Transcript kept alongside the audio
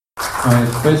I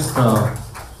request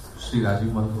Sri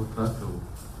Rajiv Malhotra to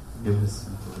give his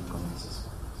concluding comments as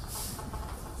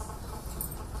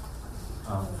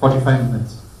well. 45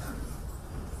 minutes.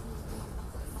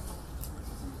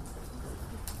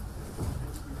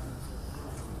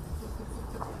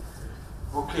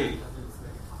 Okay,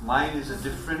 mine is a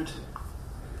different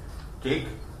take.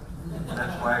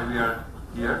 That's why we are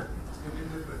here.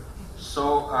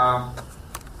 So,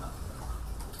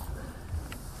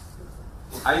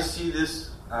 I see this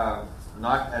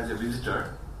not as a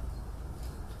visitor,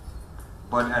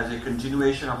 but as a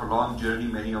continuation of a long journey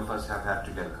many of us have had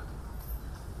together.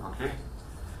 Okay?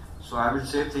 So I will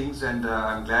say things, and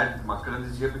I'm glad Makaran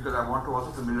is here because I want to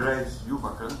also familiarize you,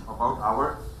 Makaran, about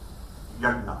our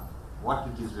yagna, what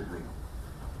it is we're doing.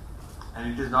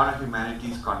 And it is not a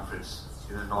humanities conference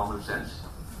in a normal sense.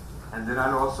 And then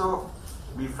I'll also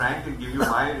be frank and give you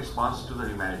my response to the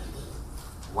humanities,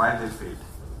 why they failed.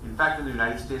 In fact, in the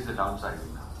United States, they're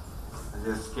downsizing now. And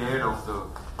they're scared of the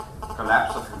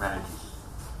collapse of humanities.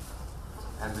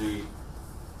 And the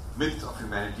myth of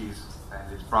humanities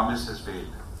and its promise has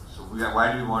failed. So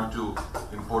why do we want to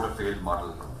import a failed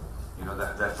model? You know,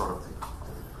 that sort of thing.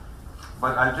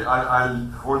 But I'll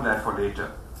hold that for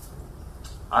later.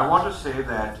 I want to say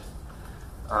that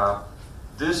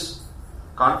this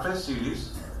conference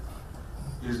series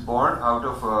is born out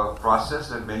of a process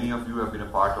that many of you have been a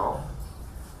part of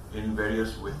in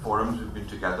various forums. We've been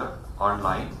together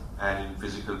online and in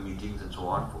physical meetings and so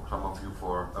on, for some of you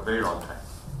for a very long time.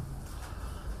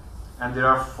 And there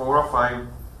are 4 or 5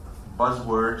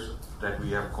 buzzwords that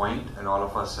we have coined and all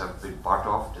of us have been part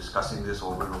of discussing this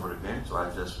over and over again. So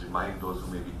I'll just remind those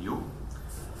who may be new.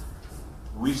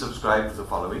 We subscribe to the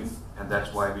following, and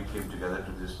that's why we came together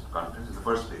to this conference in the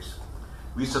first place.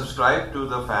 We subscribe to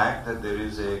the fact that there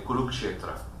is a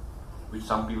Kurukshetra, which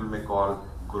some people may call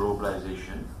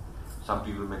globalization, some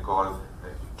people may call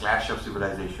a clash of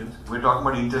civilizations. We're talking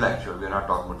about intellectual, we're not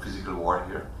talking about physical war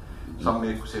here. Some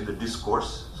may say the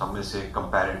discourse, some may say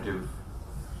comparative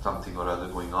something or other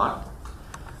going on.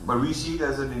 But we see it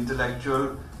as an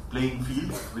intellectual playing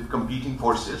field with competing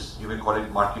forces. You may call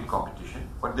it market competition,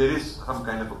 but there is some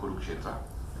kind of a Kurukshetra.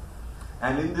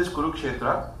 And in this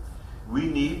Kurukshetra, we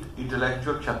need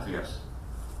intellectual Kshatriyas.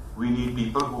 We need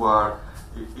people who are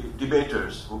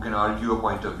debaters, who can argue a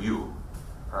point of view.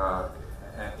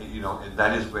 And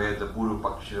that is where the Purva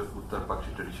Paksha, Uttar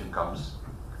Paksha tradition comes.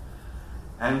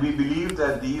 And we believe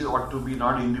that these ought to be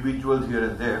not individuals here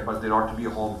and there, but there ought to be a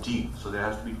home team. So there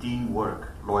has to be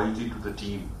teamwork, loyalty to the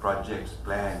team, projects,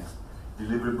 plans,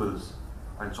 deliverables,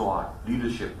 and so on,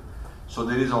 leadership. So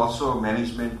there is also a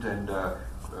management and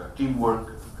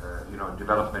teamwork,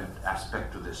 development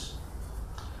aspect to this.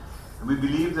 And we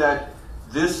believe that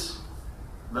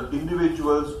the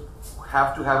individuals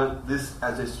have to have this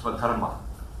as a swadharma.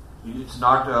 It's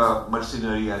not a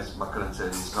mercenary, as Makaran said,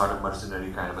 it's not a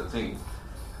mercenary kind of a thing.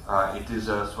 It is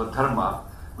a swadharma,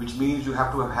 which means you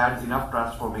have to have had enough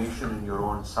transformation in your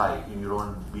own side, in your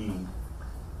own being,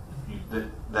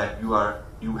 that you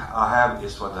have a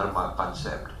swadharma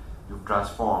concept. You've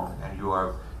transformed and you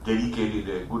are dedicated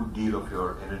a good deal of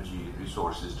your energy,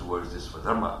 resources towards this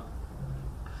swadharma.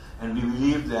 And we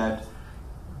believe that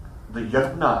the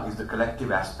yagna is the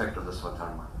collective aspect of the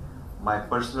swadharma. My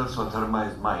personal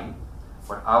swadharma is mine,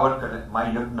 but my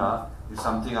yagna is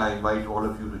something I invite all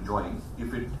of you to join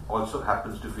if it also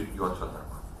happens to fit your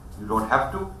swadharma. You don't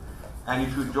have to, and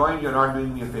if you join, you're not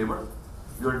doing me a favor.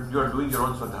 You're doing your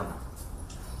own swadharma.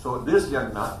 So this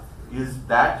yagna is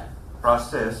that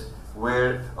process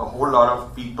where a whole lot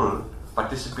of people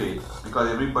participate because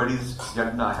everybody's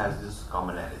yagna has this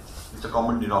commonality. It's a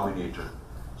common denominator.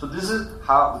 So this is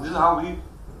how we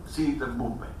see the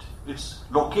movement. It's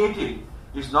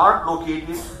not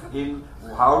located in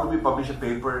how do we publish a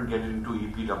paper and get it into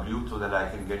EPW so that I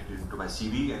can get it into my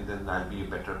CV and then I'll be a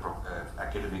better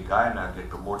academic guy and I'll get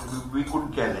promoted. We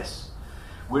couldn't care less.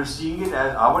 We're seeing it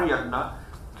as our yagna,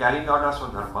 carrying out our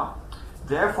swadharma.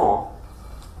 Therefore,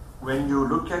 when you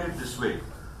look at it this way,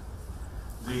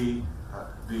 the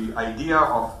idea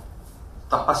of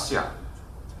tapasya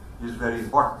is very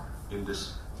important in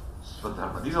this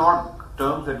swadharma. These are all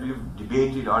terms that we've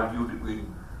debated, argued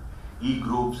in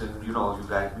e-groups, and you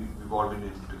guys, we've all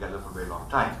been together for a very long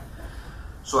time.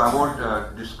 So I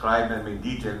won't describe them in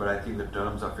detail, but I think the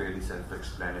terms are fairly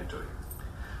self-explanatory.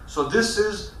 So the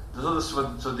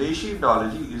Swadeshi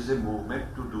ideology is a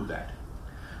movement to do that.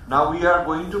 Now we are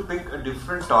going to pick a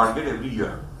different target every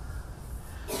year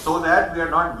so that we are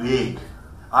not vague.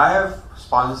 I have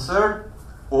sponsored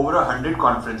over 100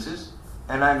 conferences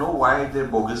and I know why they're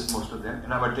bogus, most of them,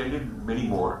 and I've attended many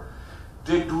more.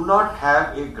 they do not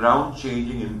have a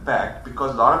ground-changing impact,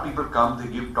 because a lot of people come, they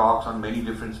give talks on many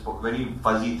different, very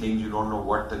fuzzy things. You don't know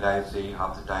what the guy is saying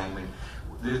half the time, and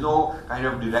there's no kind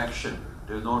of direction.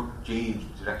 There's no change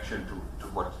direction to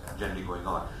what's generally going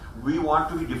on. We want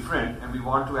to be different, and we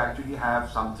want to actually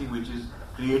have something which is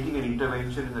creating an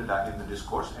intervention in the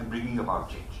discourse and bringing about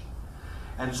change.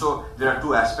 And so there are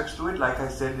two aspects to it. Like I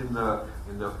said in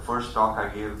the first talk I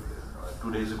gave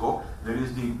 2 days ago, there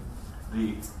is the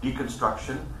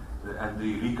deconstruction and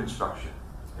the reconstruction.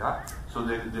 Yeah. So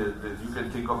you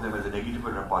can think of them as a negative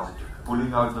and a positive.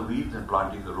 Pulling out the weeds and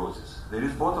planting the roses. There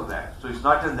is both of that. So it's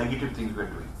not just negative things we're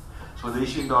doing. So the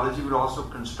Asian Indology will also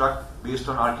construct, based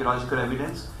on archaeological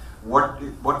evidence, what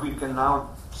we can now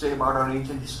say about our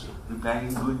ancient history. We're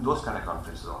planning on doing those kind of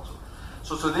conferences also.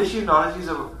 So Swadeshi Indology is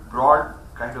a broad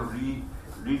kind of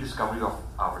rediscovery of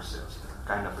ourselves,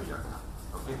 kind of a yagna.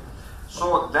 Okay?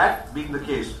 So that being the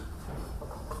case,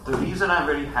 the reason I'm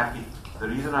very happy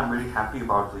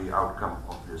about the outcome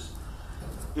of this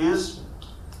is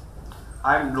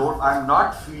I'm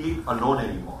not feeling alone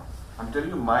anymore. I'm telling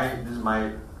you this is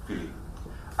my feeling.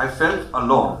 I felt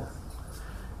alone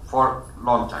for a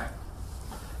long time.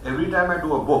 Every time I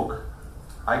do a book,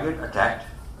 I get attacked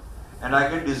and I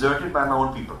get deserted by my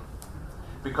own people.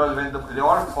 Because when they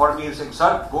all for me and say,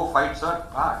 "Sir, go fight, sir.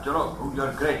 Chalo,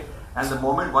 you're great." And the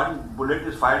moment one bullet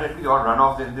is fired at me, they all run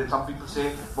off. Then some people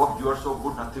say, "Oh, you are so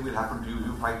good, nothing will happen to you.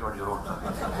 You fight on your own."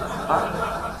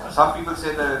 Some people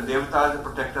say the devatas, the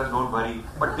protectors, don't worry,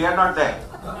 but they are not there.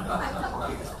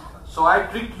 Okay. So I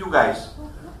tricked you guys.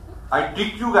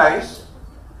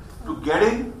 To get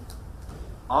in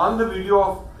on the video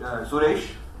of Suresh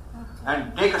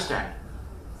and take a stand.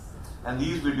 And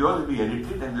these videos will be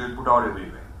edited and we will put out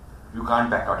everywhere. You can't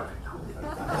back out of it now.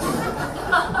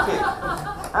 Okay.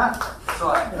 So,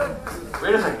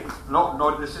 wait a second.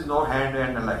 No, this is no hand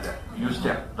like that. You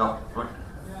step. No. What?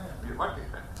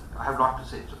 I have a lot to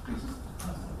say, so please.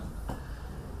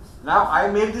 Now, I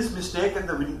made this mistake at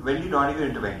the Wendy Doniger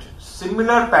intervention.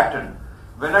 Similar pattern.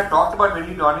 When I talked about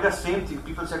Wendy Doniger, same thing.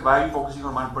 People said, "Why are you focusing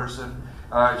on one person?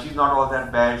 She's not all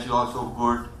that bad. She's also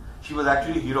good." She was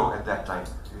actually a hero at that time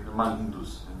among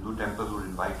Hindus. Hindu temples would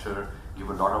invite her, give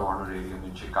a lot of honorarium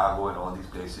in Chicago and all these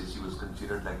places. She was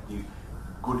considered like the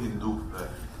good Hindu,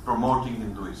 promoting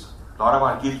Hinduism. A lot of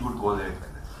our kids would go there.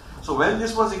 So when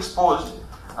this was exposed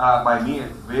by me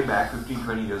way back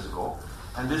 15-20 years ago,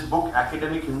 and this book,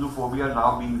 Academic Hindu Phobia,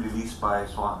 now being released by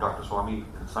Dr. Swami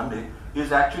on Sunday,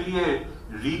 is actually a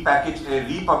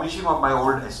republishing of my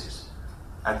old essays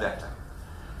at that time.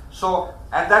 So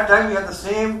at that time we had the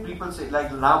same people say,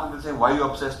 like now people say, "Why are you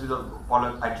obsessed with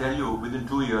Pollock?" I tell you, within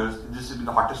 2 years, this will be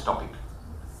the hottest topic.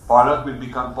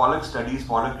 Pollock studies,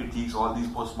 Pollock critiques, all these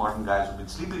postmodern guys who've been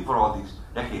sleeping for all these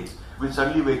decades will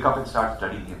suddenly wake up and start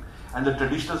studying him. And the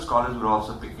traditional scholars will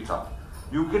also pick it up.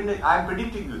 I'm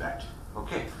predicting you that.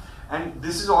 Okay. And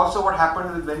this is also what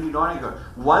happened with Wendy Doniger.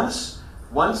 Once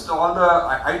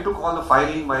I took all the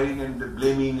firing and the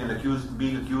blaming and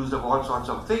being accused of all sorts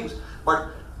of things, but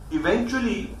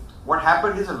eventually what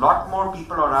happened is a lot more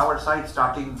people on our side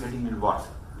getting involved.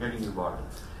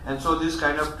 And so this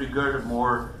kind of triggered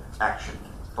more action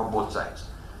from both sides.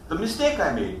 The mistake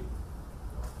I made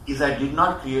is I did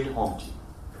not create a home team.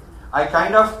 I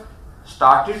kind of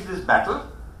started this battle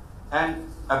and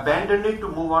abandoned it to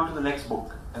move on to the next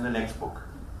book and the next book.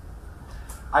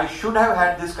 I should have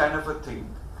had this kind of a thing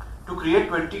to create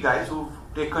 20 guys who've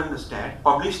taken the stand,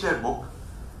 published their book,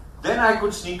 then I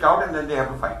could sneak out and then they have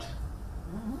to fight.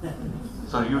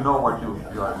 So you know what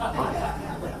you are.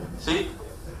 Okay. See?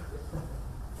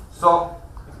 So,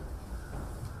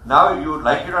 now you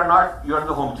like it or not, you are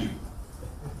the home team.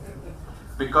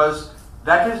 Because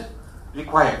that is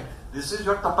required. This is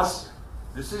your tapasya.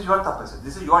 This is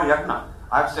your yagna.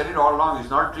 I've said it all along, it's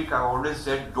not a trick. I've always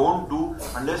said, don't do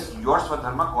unless your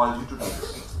Swadharma calls you to do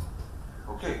this.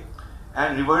 Okay?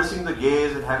 And reversing the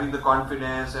gaze and having the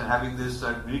confidence and having this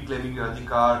reclaiming your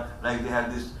adhikar, like they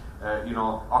had this,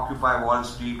 Occupy Wall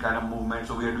Street kind of movement.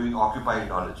 So we are doing Occupy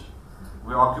Indology.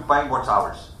 We're occupying what's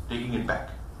ours, taking it back.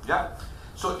 Yeah?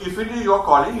 So if it is your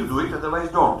calling, you do it, otherwise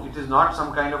don't. It is not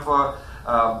some kind of a,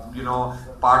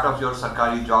 part of your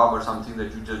sarkari job or something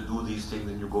that you just do these things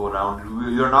and you go around.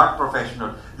 You're not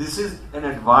professional. This is an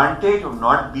advantage of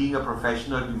not being a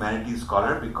professional humanities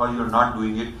scholar, because you're not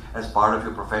doing it as part of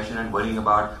your profession and worrying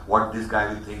about what this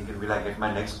guy will think and will I get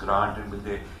my next grant and will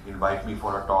they invite me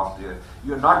for a talk there.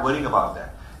 You're not worrying about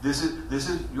that. This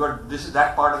is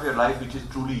that part of your life which is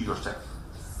truly yourself.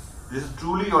 This is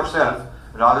truly yourself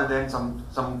rather than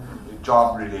some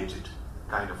job related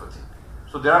kind of a thing.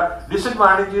 So there are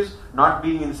disadvantages not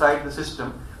being inside the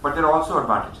system, but there are also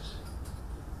advantages.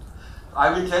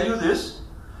 I will tell you this,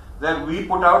 that we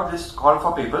put out this call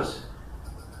for papers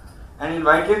and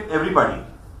invited everybody.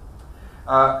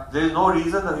 There is no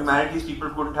reason the humanities people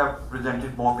couldn't have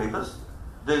presented more papers.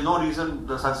 There is no reason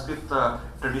the Sanskrit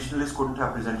traditionalists couldn't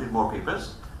have presented more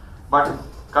papers. But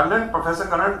Professor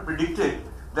Kannan predicted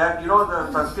that,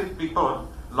 the Sanskrit people,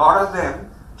 a lot of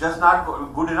them just not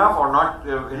good enough or not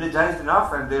energized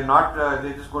enough, and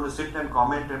they're just going to sit and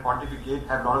comment and pontificate,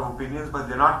 have a lot of opinions, but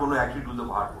they're not going to actually do the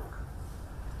hard work.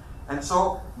 And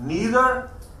so neither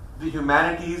the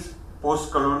humanities,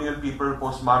 post-colonial people,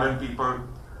 post-modern people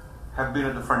have been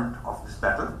at the front of this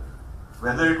battle.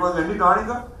 Whether it was Wendy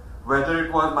Doniger, whether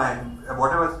it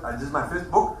was this is my fifth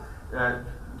book,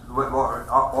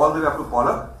 all the way up to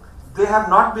Pollock, they have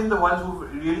not been the ones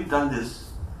who've really done this.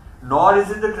 Nor is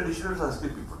it the traditional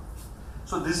Sanskrit people.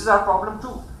 So this is our problem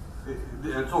too.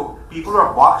 So people who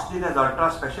are boxed in as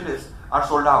ultra specialists are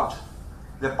sold out.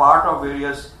 They're part of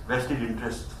various vested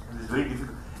interests. It's very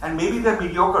difficult. And maybe they're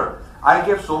mediocre. I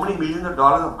gave so many millions of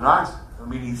dollars of grants. I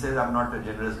mean, he says I'm not a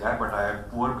generous guy, but I am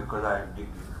poor because I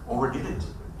overdid it.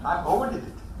 I overdid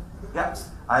it. Yeah.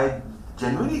 I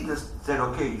genuinely just said,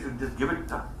 okay, you should just give it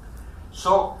time.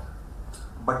 So,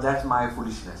 but that's my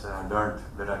foolishness. And I learned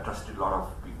that I trusted a lot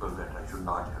of people that I should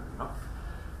not have,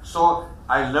 So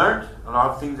I learned a lot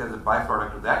of things as a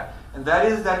byproduct of that. And that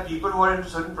is that people who are in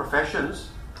certain professions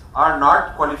are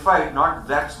not qualified, not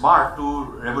that smart to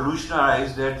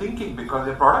revolutionize their thinking because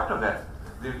they're product of that.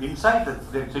 They're inside,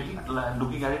 they're sitting and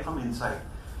looking at it from inside.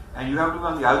 And you have to be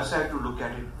on the outside to look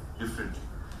at it differently.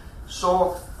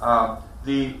 So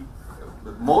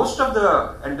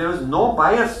and there was no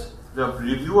bias. The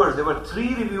reviewers, there were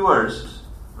 3 reviewers,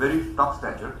 very top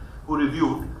stature, who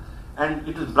reviewed, and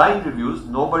it was blind reviews.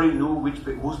 Nobody knew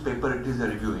whose paper it is they're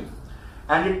reviewing.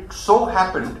 And it so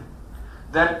happened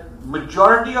that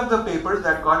majority of the papers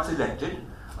that got selected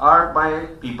are by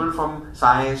people from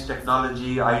science,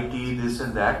 technology, IT, this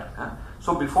and that.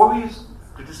 So before we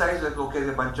criticize that, okay,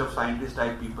 they're a bunch of scientist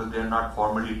type people, they're not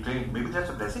formally trained, maybe that's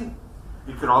a blessing.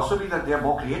 It can also be that they're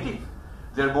more creative,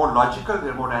 they're more logical,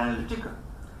 they're more analytical.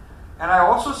 And I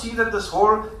also see that this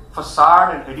whole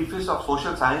facade and edifice of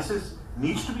social sciences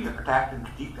needs to be attacked and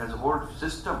critiqued as a whole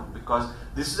system, because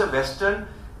this is a Western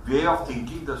way of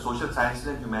thinking. The social sciences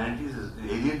and humanities is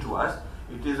alien to us.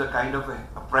 It is a kind of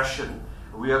oppression.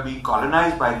 We are being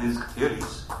colonized by these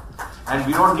theories, and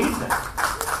we don't need them.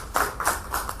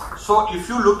 So if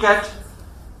you look at,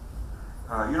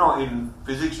 in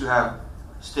physics you have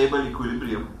stable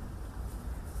equilibrium,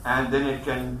 and then it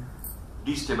can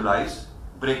destabilize,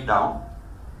 break down,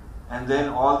 and then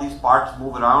all these parts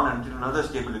move around until another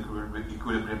stable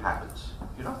equilibrium happens.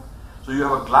 So you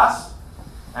have a glass,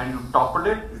 and you topple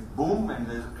it, boom, and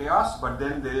there's chaos. But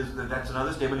then that's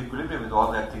another stable equilibrium with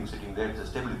all that thing sitting there. It's a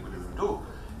stable equilibrium too.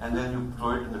 And then you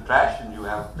throw it in the trash, and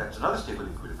that's another stable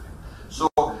equilibrium. So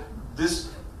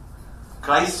this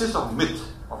crisis of myth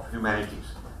of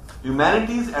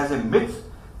humanities as a myth,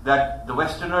 that the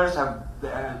Westerners have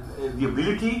the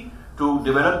ability to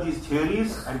develop these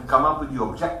theories and come up with the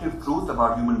objective truth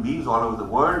about human beings all over the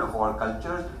world, of all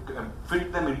cultures,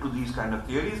 fit them into these kind of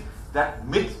theories. That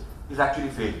myth is actually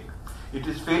failing. It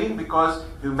is failing because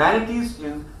humanities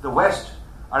in the West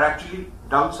are actually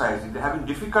downsizing. They're having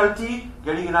difficulty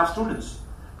getting enough students.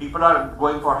 People are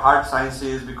going for hard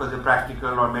sciences because they're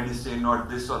practical, or medicine, or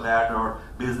this or that, or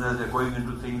business. They're going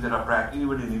into things that are practical,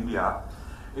 even in India.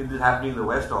 It is happening in the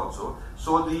West also.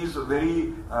 So these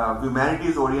very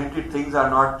humanities-oriented things are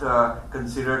not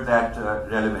considered that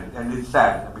relevant. And it's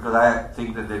sad, because I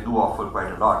think that they do offer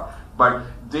quite a lot. But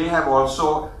they have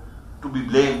also to be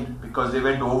blamed because they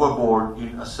went overboard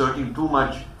in asserting too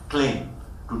much claim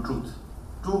to truth,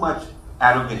 too much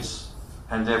arrogance,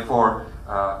 and therefore,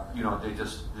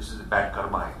 this is a bad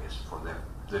karma, I guess, for them.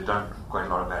 They've done quite a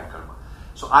lot of bad karma.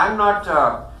 So I'm not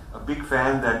a big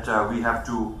fan that we have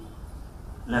to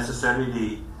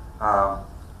necessarily, toe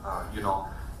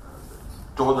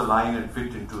the line and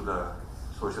fit into the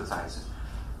social sciences.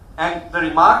 And the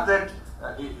remark that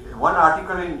one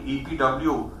article in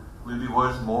EPW will be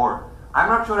worth more, I'm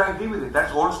not sure I agree with it.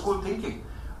 That's old school thinking.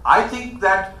 I think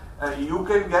that you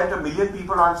can get 1 million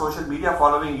people on social media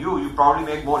following you. You probably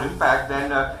make more impact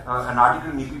than an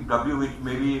article in EPW which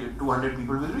maybe 200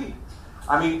 people will read.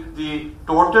 I mean, the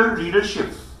total readership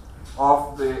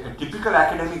of a typical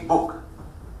academic book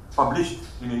published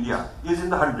in India is in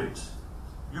the hundreds.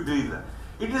 You believe that?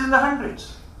 It is in the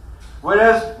hundreds.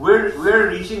 Whereas we're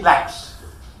reaching lakhs.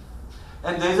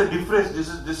 And there is a difference.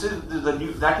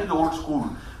 That is the old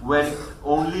school. when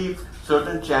only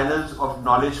certain channels of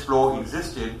knowledge flow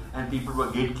existed and people were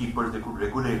gatekeepers, they could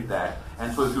regulate that.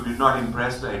 And so if you did not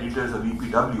impress the editors of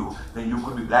EPW, then you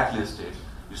could be blacklisted.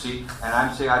 You see, and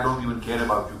I'm saying I don't even care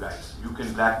about you guys. You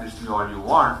can blacklist me all you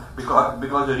want because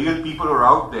the real people who are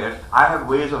out there, I have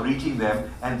ways of reaching them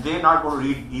and they're not going to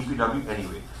read EPW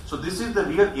anyway. So this is the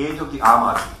real age of the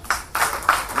Aam Aadmi.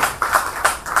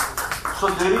 So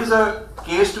there is a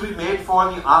case to be made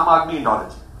for the Aam Aadmi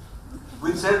ideology,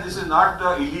 which says this is not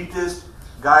the elitist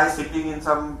guy sitting in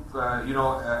some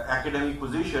academic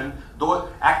position, though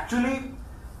actually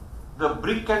the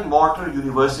brick and mortar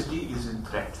university is in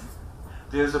threat.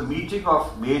 There's a meeting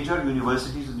of major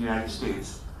universities in the United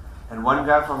States, and one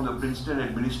guy from the Princeton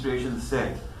administration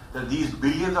said that these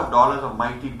billions of dollars of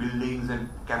mighty buildings and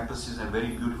campuses and very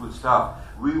beautiful stuff,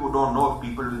 we don't know if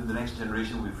people in the next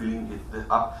generation will be filling it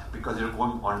up because they're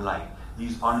going online.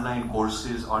 These online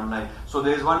courses, online. So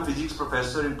there's one physics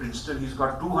professor in Princeton, he's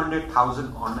got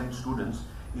 200,000 online students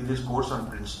in his course on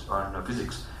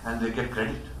physics, and they get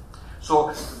credit.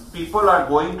 So people are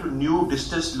going to new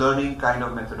distance learning kind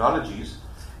of methodologies,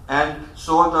 and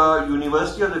so the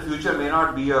university of the future may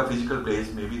not be a physical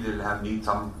place. Maybe they'll need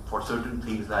some, for certain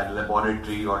things like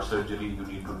laboratory or surgery, you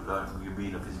need to learn, you'll be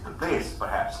in a physical place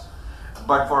perhaps.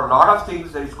 But for a lot of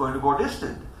things, that it's going to go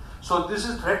distant. So this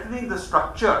is threatening the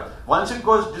structure. Once it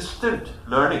goes distant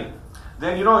learning,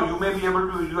 then you may be able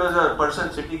to, you as a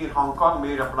person sitting in Hong Kong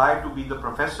may apply to be the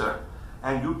professor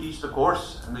and you teach the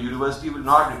course, and the university will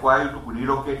not require you to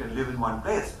relocate and live in one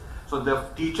place. So the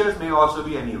teachers may also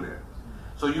be anywhere.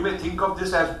 So you may think of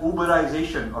this as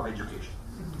Uberization of education.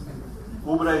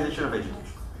 Uberization of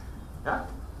education. Yeah?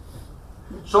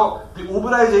 So the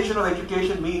Uberization of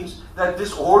education means that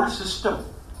this old system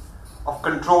of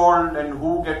control and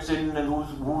who gets in and who's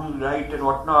right and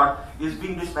whatnot is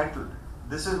being dismantled.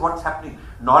 This is what's happening.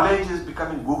 Knowledge is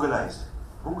becoming Googleized.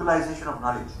 Googleization of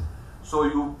knowledge. So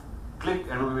you click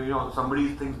and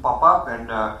somebody's things pop up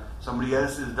and somebody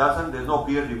else's doesn't. There's no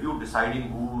peer review deciding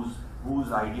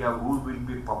whose idea, who will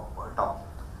be top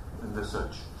in the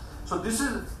search. So this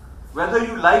is, whether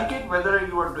you like it, whether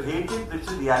you want to hate it, this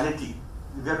is reality.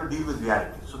 You have to deal with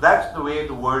reality. So that's the way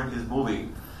the world is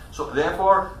moving. So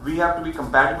therefore, we have to be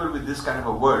compatible with this kind of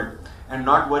a world and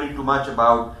not worry too much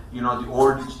about the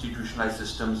old institutionalized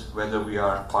systems, whether we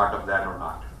are part of that or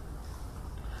not.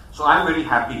 So I'm very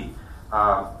happy.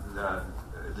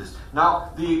 This.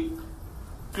 Now, the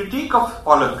critique of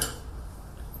Pollock.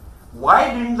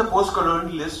 Why didn't the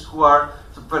post-colonialists who are,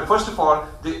 well, first of all,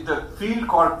 the field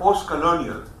called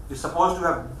post-colonial is supposed to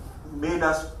have made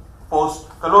us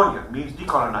post-colonial, means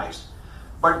decolonized.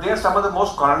 But they are some of the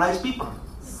most colonized people.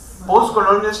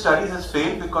 Post-colonial studies has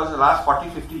failed because in the last 40,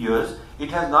 50 years,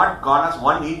 it has not gone us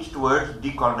 1 inch towards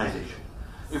decolonization.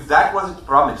 If that was its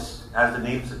promise, as the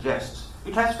name suggests,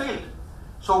 it has failed.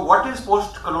 So what is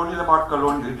post-colonial about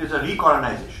colonial? It is a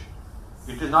recolonization.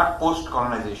 It is not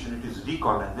post-colonization, it is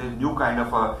recolonization. There is new kind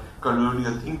of a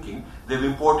colonial thinking. They've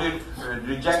imported,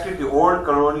 rejected the old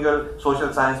colonial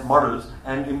social science models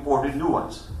and imported new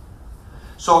ones.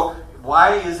 So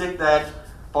why is it that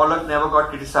Pollock never got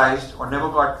criticized or never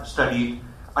got studied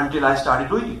until I started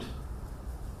doing it?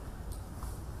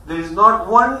 There is not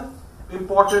one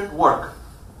important work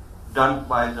done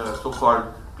by the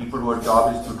so-called people whose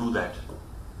job is to do that.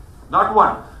 Not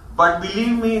one. But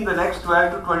believe me, in the next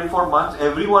 12 to 24 months,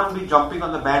 everyone will be jumping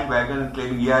on the bandwagon and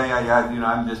claiming,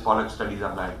 I'm just Pollock studies,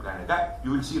 I'm that kind of guy.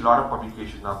 You will see a lot of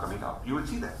publications now coming out. You will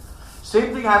see that.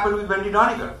 Same thing happened with Wendy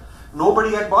Doniger.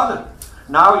 Nobody had bothered.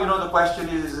 Now, the question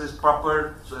is this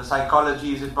proper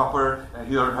psychology? Is it proper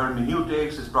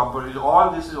hermeneutics? Is proper?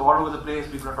 All this is all over the place.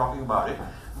 People are talking about it.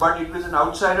 But it was an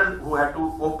outsider who had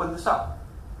to open this up.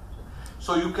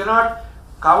 So you cannot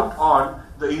count on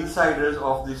the insiders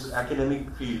of this academic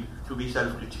field to be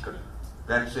self-critical.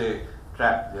 That's a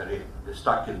trap they're in. They're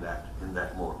stuck in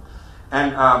that mode.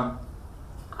 And I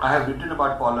have written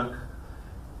about Pollock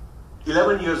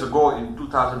 11 years ago in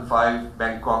 2005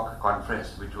 Bangkok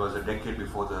conference, which was a decade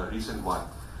before the recent one.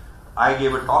 I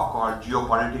gave a talk called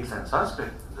Geopolitics and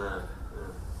Sanskrit. The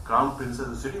Crown Princess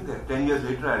is sitting there. 10 years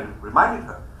later, I reminded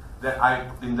her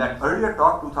that in that earlier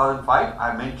talk, 2005,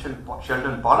 I mentioned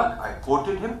Sheldon Pollock. I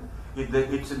quoted him.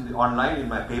 It's online in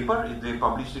my paper. They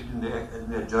published it in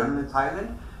their journal in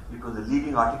Thailand. It was a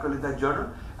leading article in that journal.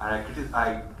 And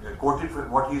I quoted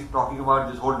what he's talking about,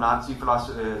 this whole Nazi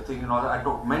philosophy thing and all that.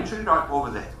 I mentioned it over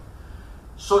there.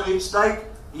 So it's like,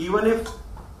 even if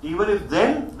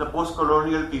then the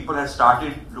post-colonial people had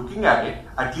started looking at it,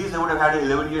 at least they would have had an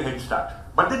 11-year head start.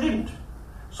 But they didn't.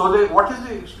 So what is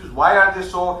the excuse? Why are they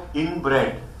so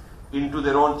inbred into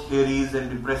their own theories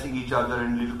and impressing each other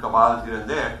in little cabals here and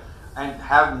there, and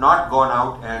have not gone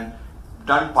out and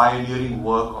done pioneering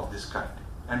work of this kind.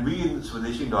 And we in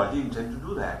Swadeshi Indology intend to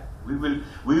do that. We will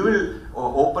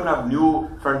open up new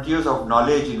frontiers of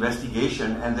knowledge,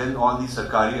 investigation, and then all these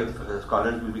Sarkari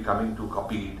scholars will be coming to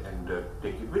copy it and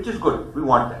take it, which is good. We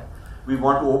want that. We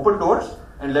want to open doors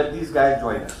and let these guys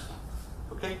join us.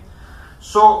 Okay?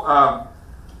 So,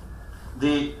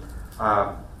 the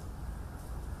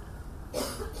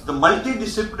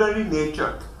multidisciplinary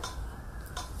nature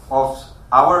of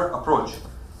our approach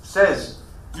says,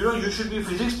 you should be a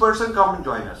physics person, come and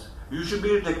join us. You should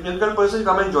be a technical person,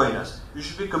 come and join us. You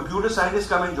should be a computer scientist,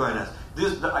 come and join us.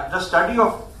 The study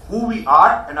of who we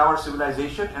are and our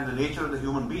civilization and the nature of the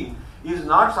human being is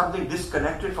not something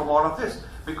disconnected from all of this,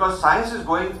 because science is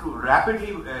going to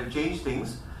rapidly change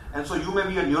things, and so you may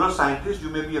be a neuroscientist, you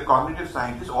may be a cognitive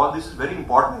scientist, all this is very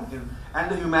important, and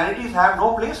the humanities have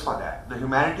no place for that. The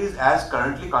humanities as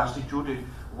currently constituted,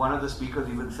 one of the speakers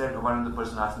even said, one of the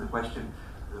person asking the question,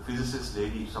 the physicist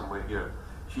lady somewhere here,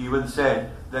 she even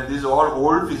said that this is all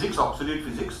old physics, obsolete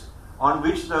physics, on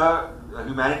which the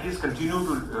humanities continue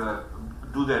to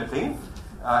do their thing.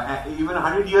 Even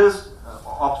 100 years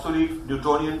obsolete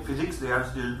Newtonian physics, they are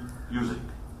still using.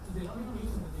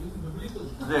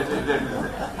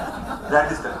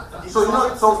 That is correct.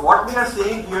 So, so what we are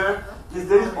saying here is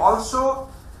there is also,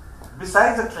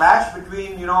 besides the clash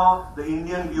between, the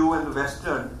Indian view and the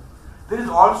Western, there is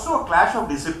also a clash of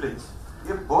disciplines.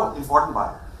 They are both important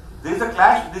parts. There is a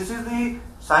clash. This is the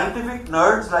scientific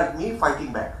nerds like me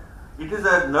fighting back. It is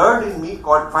a nerd in me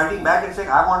called fighting back and saying,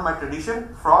 I want my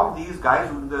tradition from these guys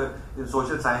in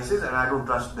social sciences, and I don't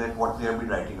trust that what they have been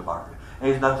writing about it. And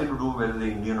it has nothing to do whether they're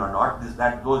Indian or not.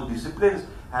 Those disciplines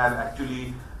have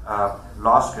actually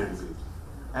lost credibility.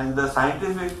 And the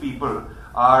scientific people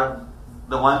are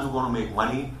the ones who are going to make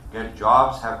money, get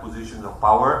jobs, have positions of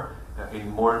power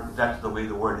that's the way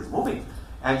the world is moving.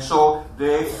 And so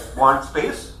they want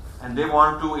space, and they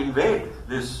want to invade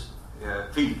this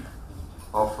field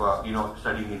of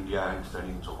studying India and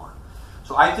studying so on.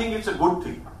 So I think it's a good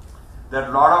thing that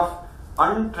a lot of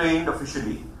untrained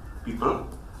officially people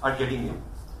are getting in.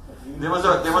 There was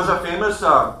a famous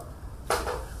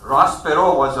Ross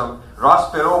Perot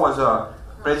was a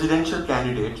presidential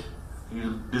candidate. He's a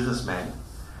businessman,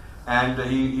 and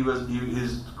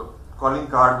his calling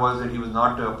card was that he was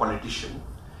not a politician,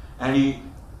 and he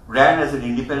ran as an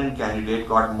independent candidate,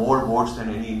 got more votes than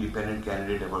any independent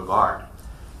candidate ever got.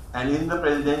 And in the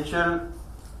presidential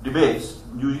debates,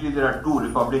 usually there are two,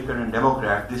 Republican and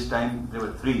Democrat. This time there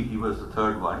were three. He was the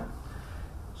third one.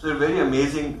 So a very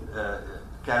amazing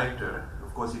character.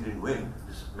 Of course, he didn't win.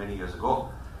 This is many years ago.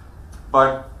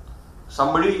 But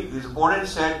his opponent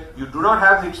said, "You do not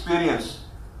have the experience."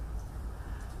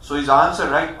 So his answer,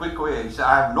 right quick way, he said,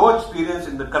 "I have no experience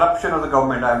in the corruption of the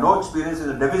government. I have no experience in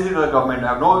the deficit of the government.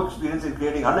 I have no experience in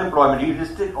creating unemployment." He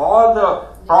listed all the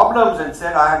problems and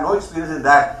said, "I have no experience in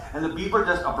that." And the people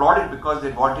just applauded because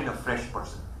they wanted a fresh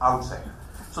person, outsider.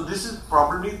 So this is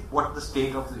probably what the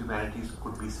state of the humanities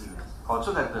could be seen as.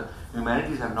 Also that the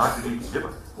humanities have not really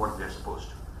delivered what they're supposed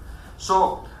to.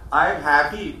 So I am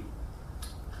happy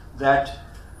that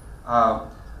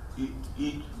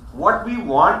what we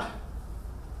want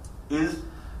is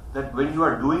that when you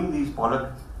are doing these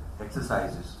Pollock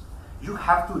exercises, you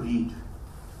have to read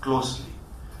closely.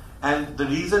 And the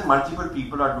reason multiple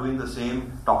people are doing the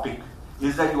same topic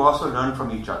is that you also learn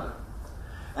from each other.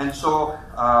 And so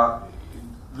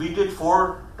we did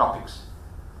 4 topics.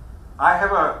 I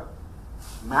have a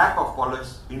map of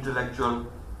Pollock's intellectual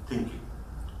thinking,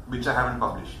 which I haven't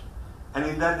published. And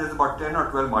in that there's about 10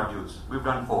 or 12 modules. We've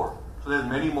done 4. So there's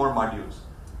many more modules.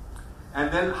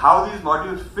 And then how these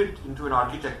modules fit into an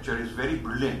architecture is very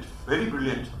brilliant, very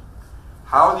brilliant.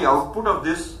 How the output of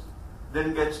this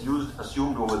then gets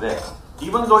assumed over there.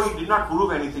 Even though he did not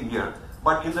prove anything here,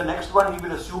 but in the next one he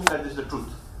will assume that this is the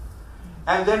truth.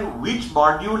 And then which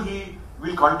module he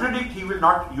will contradict, he will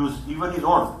not use even his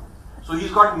own. So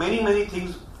he's got many, many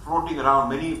things floating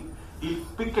around, he'll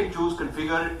pick and choose,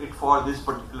 configure it for this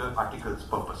particular article's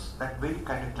purpose. That's very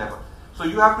kind of clever. So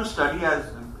you have to study, as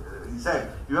he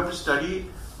said, you have to study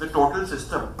the total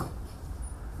system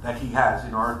that he has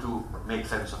in order to make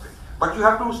sense of it. But you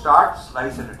have to start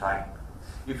slice at a time.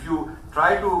 If you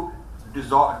try to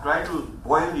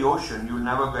boil the ocean, you will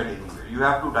never get anywhere. You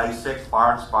have to dissect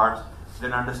parts,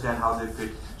 then understand how they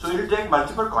fit. So it will take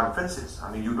multiple conferences.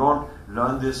 I mean, you don't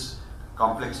learn this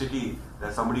complexity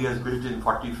that somebody has built in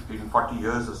 40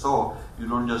 years or so. You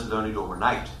don't just learn it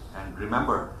overnight. And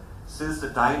remember, since the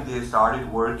time they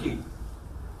started working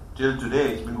till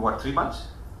today, it's been what, 3 months?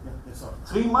 Yeah, yes, sir.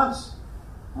 3 months.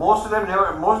 Most of them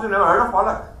never heard of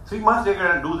Pollock. 3 months they're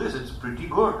going to do this. It's pretty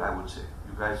good, I would say.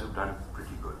 You guys have done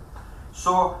pretty good.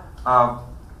 So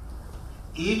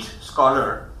each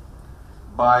scholar,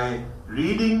 by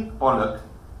reading Pollock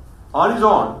on his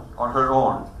own or her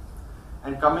own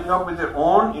and coming up with their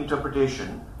own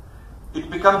interpretation, it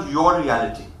becomes your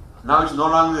reality. Now it's no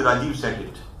longer Rajiv said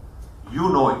it. You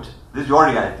know it. This is your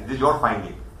reality. This is your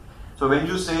finding. So when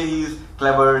you say he's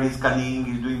clever, he's cunning,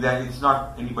 he's doing that, it's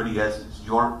not anybody else. It's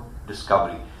your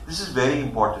discovery. This is very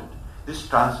important. This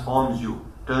transforms you,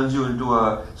 turns you into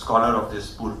a scholar of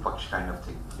this Purv Paksh kind of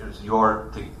thing. It's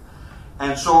your thing.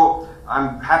 And so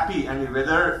I'm happy, and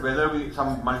whether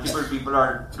some multiple people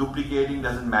are duplicating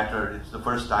doesn't matter. It's the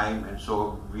first time, and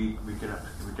so we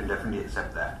can definitely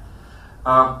accept that.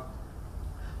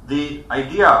 The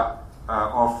idea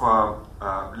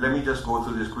let me just go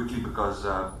through this quickly because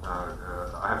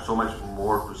I have so much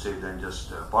more to say than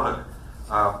just Pollock.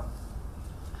 I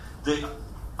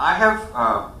have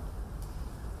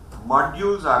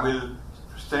modules I will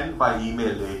send by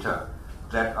email later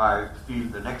that I feel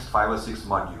the next 5 or 6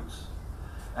 modules.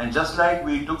 And just like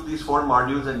we took these 4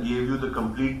 modules and gave you the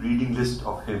complete reading list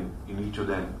of him in each of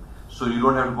them, so you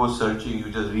don't have to go searching, you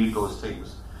just read those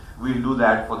things. We'll do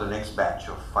that for the next batch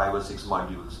of 5 or 6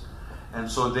 modules. And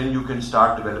so then you can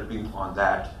start developing on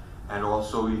that. And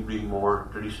also we'll bring more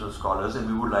traditional scholars, and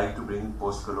we would like to bring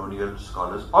post-colonial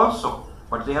scholars also.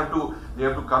 But they have to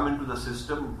come into the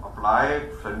system, apply,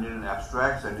 send in an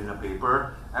abstract, send in a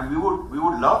paper, and we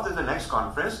would love that the next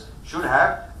conference should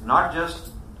have not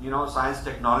just science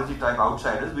technology type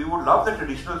outsiders. We would love the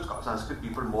traditional Sanskrit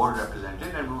people more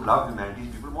represented, and we would love humanities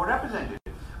people more represented.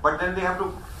 But then they have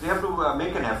to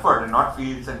make an effort and not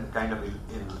feel some kind of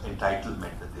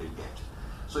entitlement that they'll get.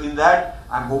 So in that,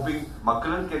 I'm hoping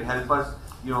Makkalan can help us,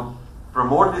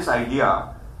 promote this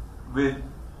idea with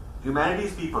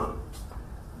humanities people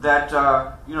that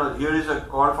here is a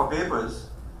call for papers,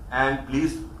 and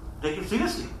please take it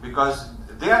seriously, because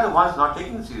they are the ones not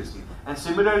taking it seriously. And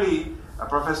similarly,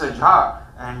 Professor Jha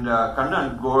and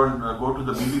Kannan go to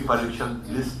the BB Pariksha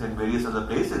list and various other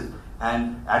places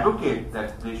and advocate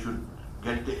that they should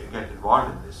get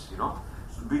involved in this. So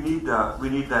we need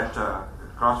that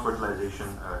cross fertilization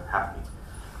happening.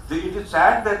 It is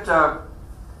sad that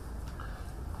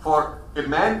for a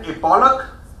Pollock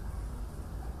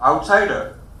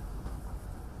outsider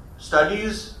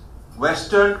studies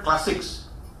Western classics,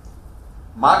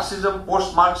 Marxism,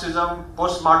 post-Marxism,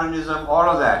 postmodernism, all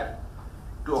of that,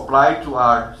 to apply to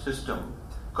our system,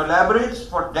 collaborates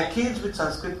for decades with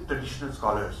Sanskrit traditional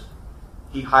scholars.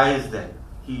 He hires them,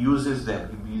 he uses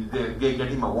them, they get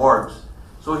him awards.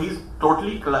 So he's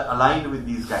totally aligned with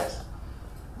these guys.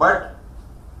 But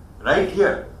right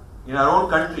here, in our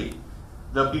own country,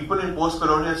 the people in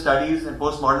post-colonial studies and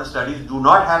postmodern studies do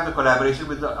not have the collaboration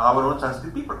with our own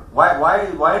Sanskrit people.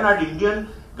 Why not Indian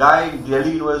guy in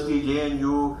Delhi University,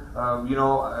 JNU,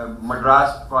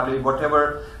 Madras College,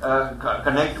 whatever,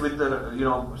 connect with the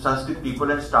Sanskrit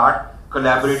people and start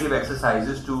collaborative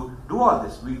exercises to do all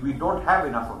this? We don't have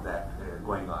enough of that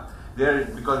going on there,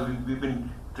 because we've been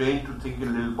trained to think in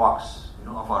a little box,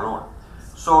 of our own.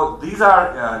 So these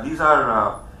are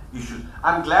issues.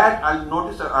 I'm glad.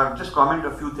 I'll just comment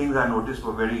a few things I noticed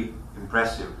were very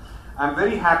impressive. I'm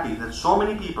very happy that so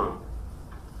many people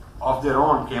of their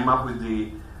own came up with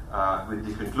the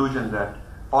conclusion that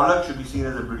Pollock should be seen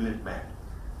as a brilliant man.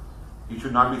 He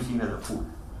should not be seen as a fool.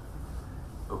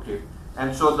 Okay,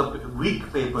 and so the weak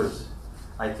papers,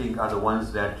 I think, are the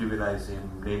ones that trivialize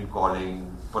him, name calling,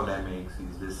 polemics,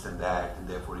 he's this and that, and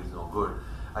therefore he's no good.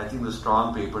 I think the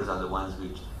strong papers are the ones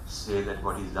which say that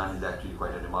what he's done is actually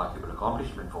quite a remarkable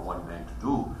accomplishment for one man to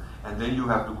do, and then you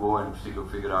have to go and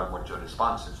figure out what your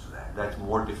response is to that. That's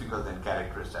more difficult than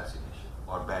character assassination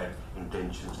or bad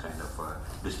intentions kind of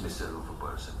dismissal of a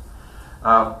person.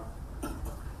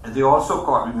 And they also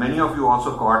many of you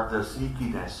also caught the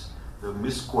sneakiness, the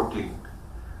misquoting,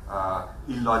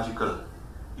 illogical,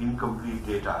 incomplete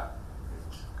data,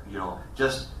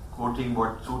 just quoting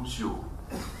what suits you,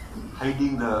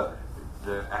 hiding the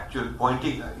actual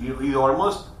pointing. He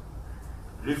almost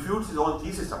refutes his own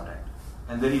thesis sometimes,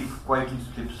 and then he quietly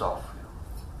slips off,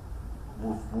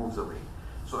 moves away.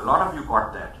 So a lot of you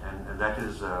caught that, and that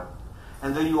is,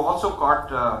 and then you also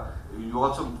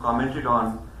commented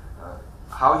on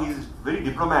how he's very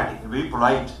diplomatic, very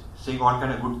polite, saying all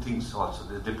kind of good things also.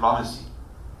 There's diplomacy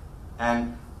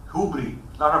and hubris,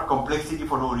 a lot of complexity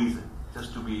for no reason,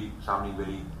 just to be sounding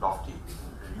very lofty.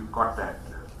 You got that.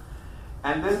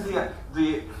 And then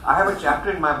I have a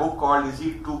chapter in my book called "Is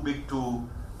he too big to?"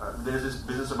 There's this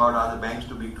business about are the banks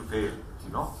too big to fail?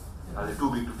 Are they too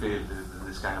big to fail?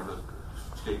 This kind of a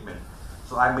statement.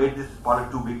 So I made this Pollock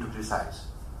too big to criticize.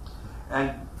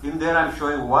 And in there I'm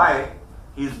showing why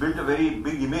he's built a very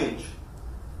big image.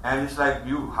 And it's like,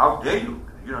 how dare you?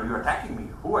 You're attacking me.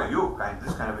 Who are you?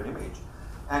 This kind of an image.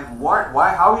 And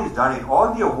how he's done it,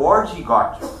 all the awards he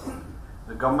got,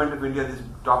 the government of India, this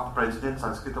top president,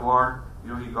 Sanskrit Award,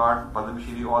 he got Padma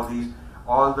Shri, all the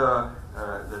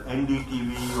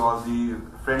NDTV, all the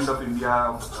Friend of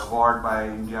India Award by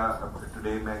India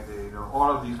Today,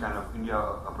 all of these kind of India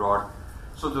abroad.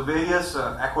 So the various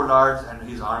accolades and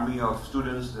his army of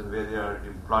students and where they are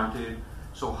implanted.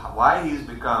 So why he's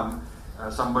become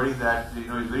somebody that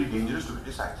is very dangerous to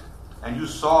criticize. And you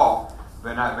saw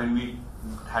when we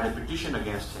had a petition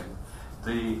against him,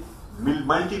 the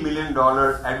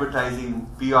multi-million-dollar advertising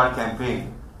PR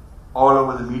campaign all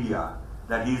over the media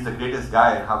that he's the greatest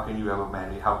guy and how can you ever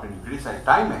manage, how can you criticize?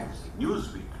 Time Magazine,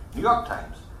 Newsweek, New York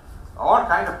Times, all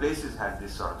kind of places had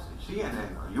this sort of thing.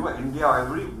 CNN, India,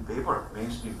 every paper,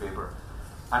 mainstream paper,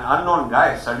 an unknown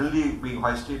guy suddenly being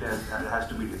hoisted and has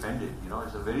to be defended.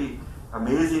 It's a very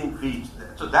amazing feat.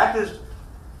 So that is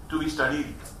to be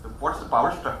studied. What's the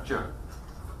power structure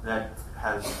that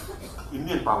has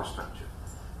Indian power structure?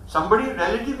 Somebody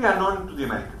relatively unknown to the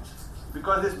Americans,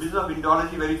 because this business of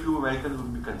Indology, very few Americans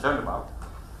would be concerned about.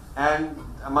 And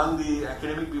among the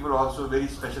academic people also very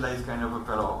specialized kind of a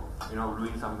fellow,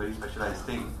 doing some very specialized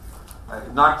thing.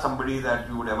 Not somebody that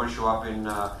you would ever show up in,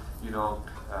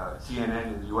 CNN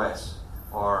in the US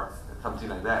or something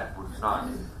like that, would not.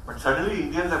 But suddenly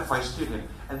Indians have foisted him.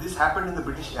 And this happened in the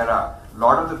British era. A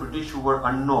lot of the British who were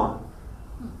unknown,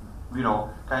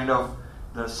 kind of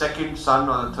the second son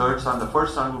or the third son, the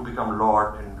first son would become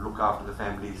lord and look after the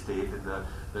family estate, and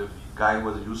the guy who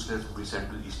was useless would be sent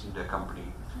to the East India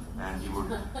Company, and he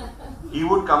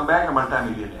would come back a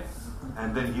multi-millionaire,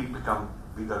 and then he'd become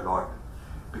bigger lord,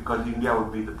 because India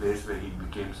would be the place where he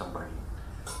became somebody.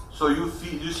 So you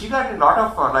see that in a lot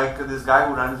of, like this guy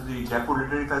who runs the Jaipur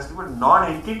Literary Festival,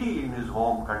 non-entity in his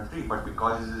home country, but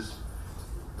because he's this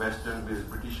Western, this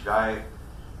British guy,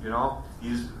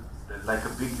 he's like a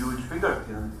big, huge figure.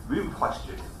 We've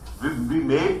fostered him. We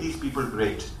made these people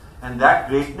great. And that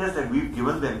greatness that we've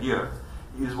given them here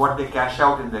is what they cash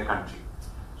out in their country.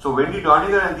 So Wendy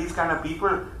Doniger and these kind of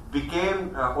people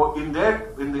became, in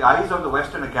the eyes of the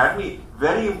Western Academy,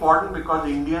 very important, because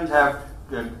the Indians have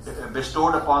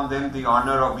bestowed upon them the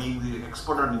honor of being the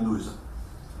expert on Hinduism.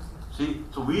 See,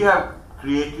 so we have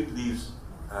created these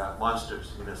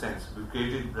monsters, in a sense. We've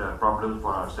created problems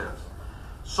for ourselves.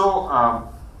 So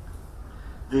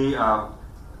the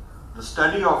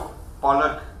study of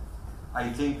Pollock, I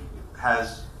think,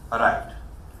 has arrived.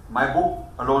 My book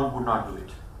alone would not do it,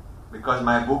 because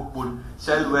my book would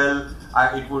sell well.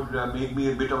 It would make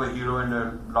me a bit of a hero and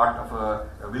a lot of a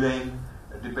villain,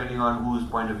 depending on whose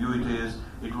point of view it is.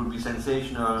 It would be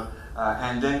sensational,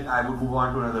 and then I would move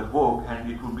on to another book,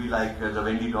 and it would be like the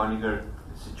Wendy Doniger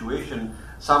situation.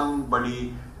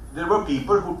 There were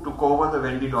people who took over the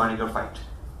Wendy Doniger fight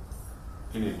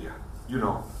in India. You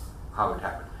know how it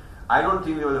happened. I don't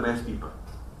think they were the best people.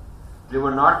 They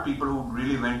were not people who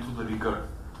really went through the rigor.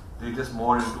 They just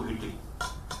more into hitting,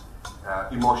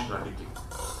 emotional hitting.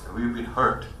 We've been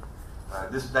hurt.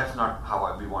 That's not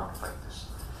how we want to fight this.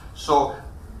 So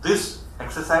this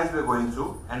exercise we're going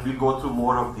through, and we go through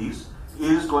more of these,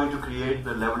 is going to create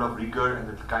the level of rigor and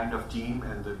the kind of team,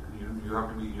 and you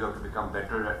have to become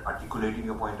better at articulating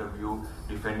your point of view,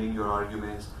 defending your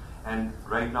arguments. And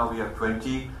right now we have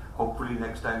 20. Hopefully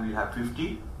next time we have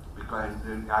 50, because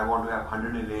I want to have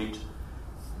 108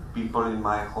 people in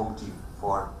my home team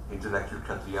for intellectual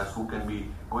Kshatriyas who can be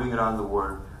going around the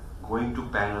world, going to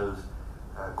panels,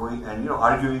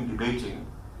 arguing, debating,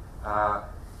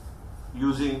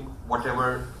 using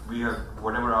whatever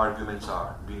arguments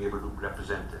are, being able to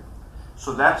represent them.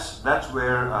 So that's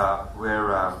where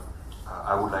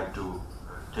I would like to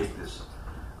take this.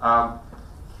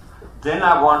 Then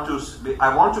I want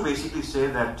to basically say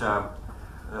that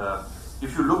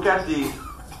if you look at the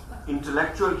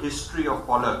intellectual history of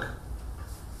Pollock,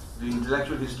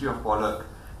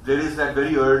 there is that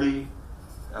very early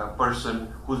person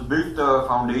who's built the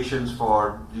foundations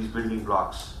for these building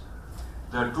blocks.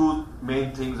 There are two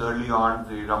main things early on: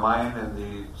 the Ramayana and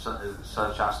the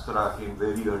Shastra came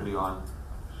very early on,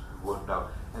 worked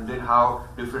out, and then how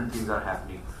different things are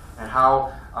happening, and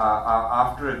how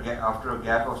after a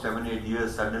gap of 7-8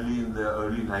 years, suddenly in the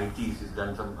early 90s, he's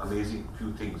done some amazing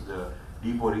few things. The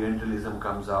deep Orientalism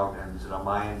comes out, and this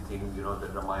Ramayana thing,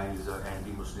 that Ramayana is an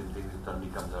anti-Muslim thing, that suddenly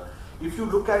comes out. If you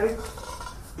look at it,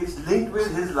 it's linked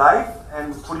with his life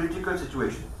and political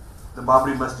situation. The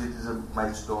Babri Masjid is a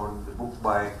milestone. The book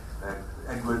by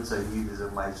Edward Said is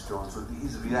a milestone. So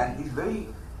he's very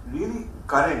really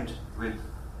current with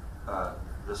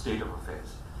the state of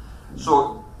affairs.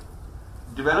 So,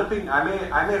 developing, I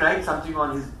may write something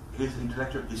on his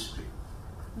intellectual history,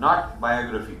 not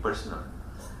biography, personal,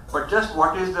 but just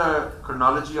what is the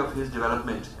chronology of his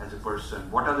development as a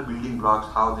person, what are the building blocks,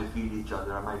 how they feed each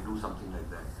other. I might do something like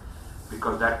that,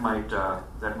 because that might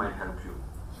help you.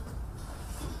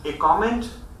 A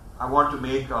comment I want to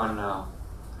make on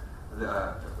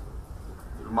the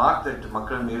remark that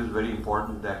Makran made is very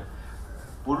important, that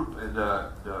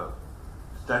the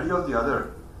study of the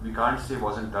other, we can't say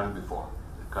wasn't done before.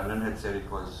 Kannan had said it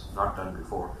was not done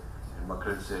before, and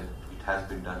Makran said it has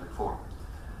been done before.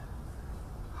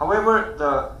 However,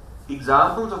 the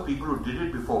examples of people who did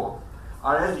it before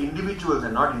are as individuals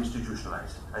and not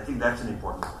institutionalized. I think that's an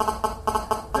important point.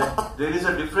 That there is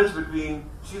a difference between,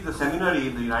 see, the seminary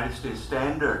in the United States,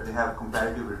 standard, they have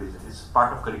comparative religion. It's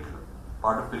part of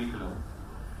curriculum.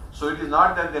 So it is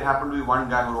not that there happened to be one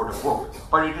guy who wrote a book,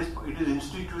 but it is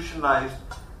institutionalized,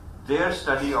 their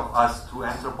study of us through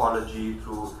anthropology,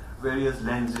 through various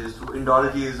lenses, through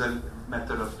Indology is a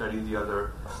method of studying the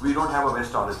other. We don't have a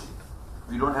Westology.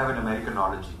 We don't have an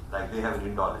Americanology like they have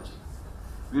an Indology.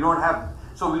 We don't have,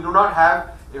 so we do not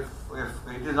have, if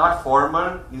it is not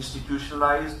formal,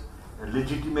 institutionalized, a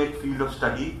legitimate field of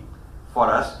study for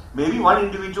us. Maybe one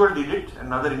individual did it,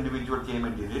 another individual came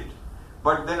and did it,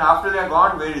 but then after they are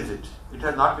gone, where is it? It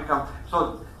has not become,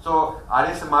 so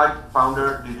Arya Samaj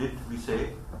founder did it, we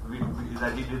say,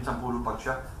 that he did some Purva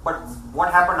Paksha, but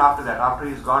what happened after that? After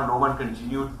he's gone, no one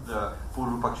continued the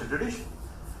Purva Paksha tradition.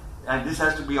 And this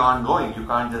has to be ongoing. You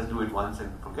can't just do it once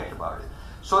and forget about it.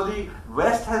 So the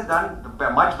West has done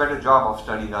a much better job of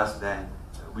studying us than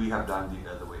we have done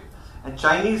the other way. And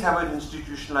Chinese have an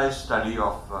institutionalized study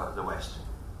of the West.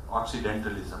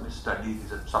 Occidentalism is studied,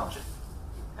 is a subject,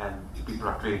 and people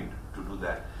are trained to do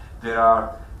that. There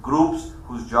are groups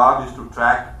whose job is to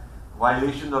track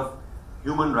violations of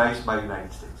human rights by the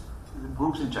United States.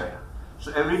 Groups in China.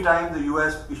 So every time the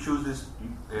US issues this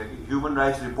human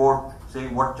rights report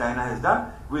saying what China has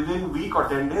done, within a week or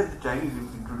 10 days, the Chinese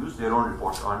introduce their own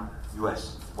reports on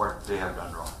US, what they have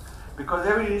done wrong. Because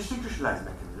they have an institutionalized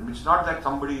mechanism. It's not that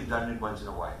somebody has done it once in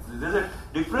a while. There's a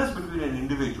difference between an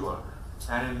individual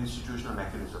and an institutional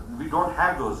mechanism. We don't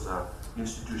have those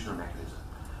institutional mechanisms.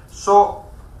 So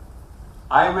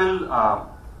I will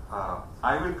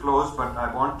close, but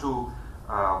I want to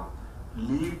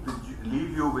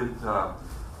leave you with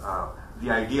the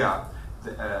idea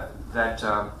that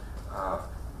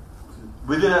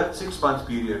within a 6 month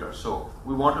period or so,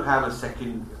 we want to have a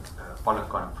second Pollock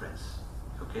conference,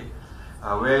 okay,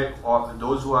 where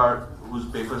those whose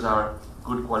papers are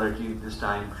good quality this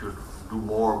time should do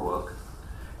more work,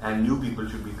 and new people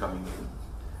should be coming in.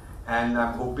 And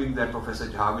I'm hoping that Professor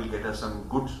Jha will get us some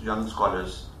good young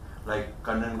scholars, like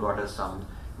Kannan got us some.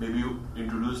 Maybe you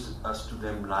introduce us to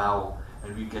them now,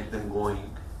 and we get them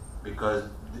going, because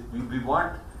we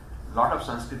want a lot of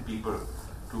Sanskrit people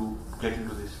to get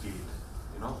into this field,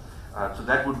 you know. So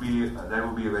that would be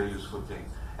a very useful thing.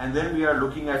 And then we are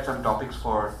looking at some topics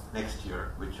for next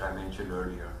year, which I mentioned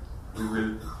earlier. We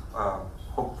will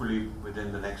hopefully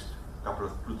within the next couple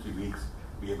of 2-3 weeks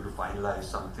be able to finalize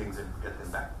some things and get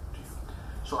them back to you.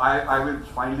 So I will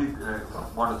finally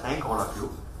want to thank all of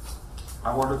you.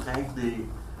 I want to thank the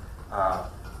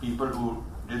people who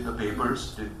did the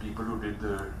papers, the people who did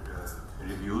the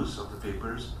reviews of the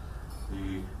papers,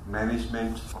 the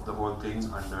management of the whole thing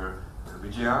under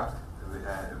Vijaya,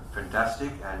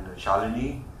 fantastic, and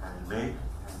Shalini and Meg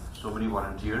and so many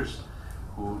volunteers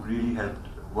who really helped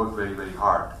work very, very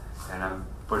hard. And I'm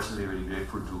personally very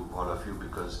grateful to all of you,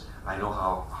 because I know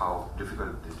how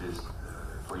difficult it is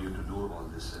for you to do all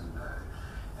this.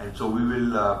 And so we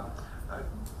will,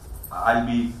 I'll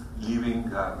be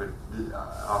leaving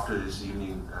after this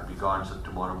evening, be gone, so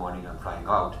tomorrow morning I'm flying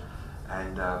out.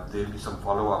 And there'll be some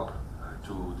follow-up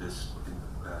to this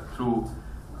through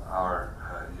our,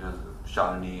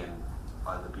 Shalini and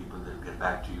other people that will get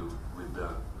back to you with the,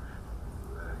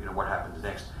 what happens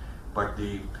next. But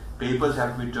the papers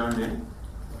have to be turned in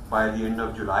by the end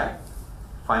of July,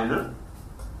 final.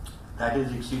 That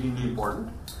is exceedingly important.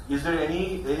 Is there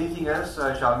anything else,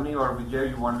 Shalini or Vijay,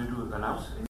 you want me to announce?